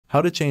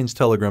How to change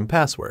Telegram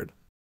password.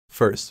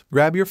 First,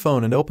 grab your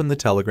phone and open the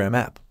Telegram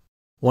app.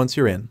 Once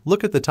you're in,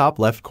 look at the top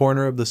left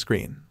corner of the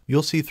screen.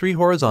 You'll see 3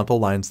 horizontal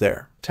lines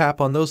there.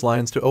 Tap on those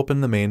lines to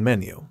open the main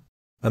menu.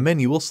 A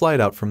menu will slide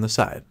out from the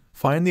side.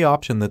 Find the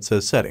option that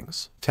says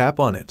Settings. Tap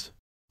on it.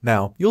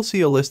 Now, you'll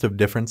see a list of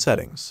different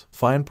settings.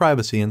 Find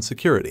Privacy and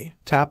Security.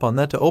 Tap on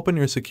that to open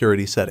your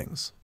security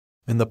settings.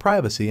 In the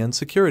Privacy and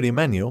Security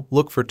menu,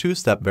 look for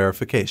 2-step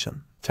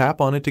verification. Tap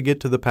on it to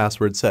get to the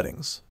password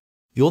settings.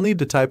 You'll need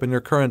to type in your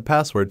current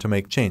password to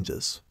make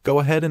changes. Go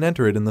ahead and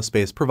enter it in the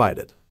space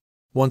provided.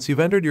 Once you've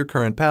entered your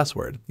current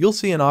password, you'll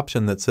see an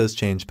option that says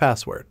Change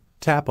Password.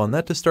 Tap on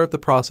that to start the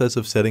process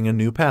of setting a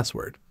new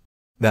password.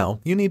 Now,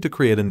 you need to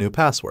create a new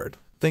password.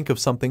 Think of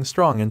something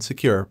strong and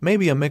secure,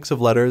 maybe a mix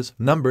of letters,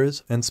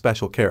 numbers, and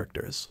special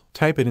characters.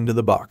 Type it into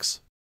the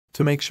box.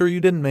 To make sure you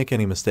didn't make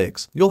any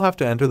mistakes, you'll have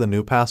to enter the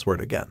new password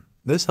again.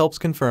 This helps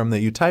confirm that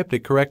you typed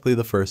it correctly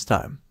the first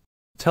time.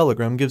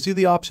 Telegram gives you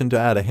the option to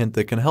add a hint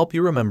that can help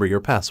you remember your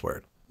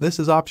password. This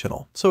is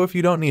optional, so if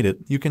you don't need it,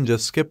 you can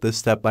just skip this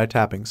step by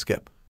tapping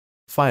Skip.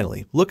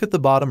 Finally, look at the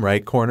bottom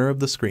right corner of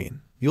the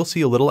screen. You'll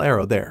see a little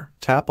arrow there.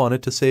 Tap on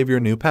it to save your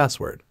new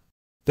password.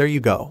 There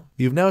you go.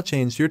 You've now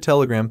changed your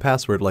Telegram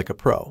password like a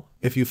pro.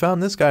 If you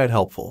found this guide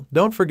helpful,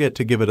 don't forget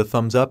to give it a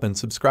thumbs up and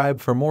subscribe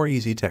for more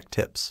easy tech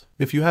tips.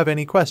 If you have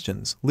any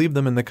questions, leave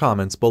them in the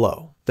comments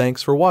below.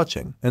 Thanks for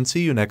watching, and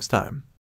see you next time.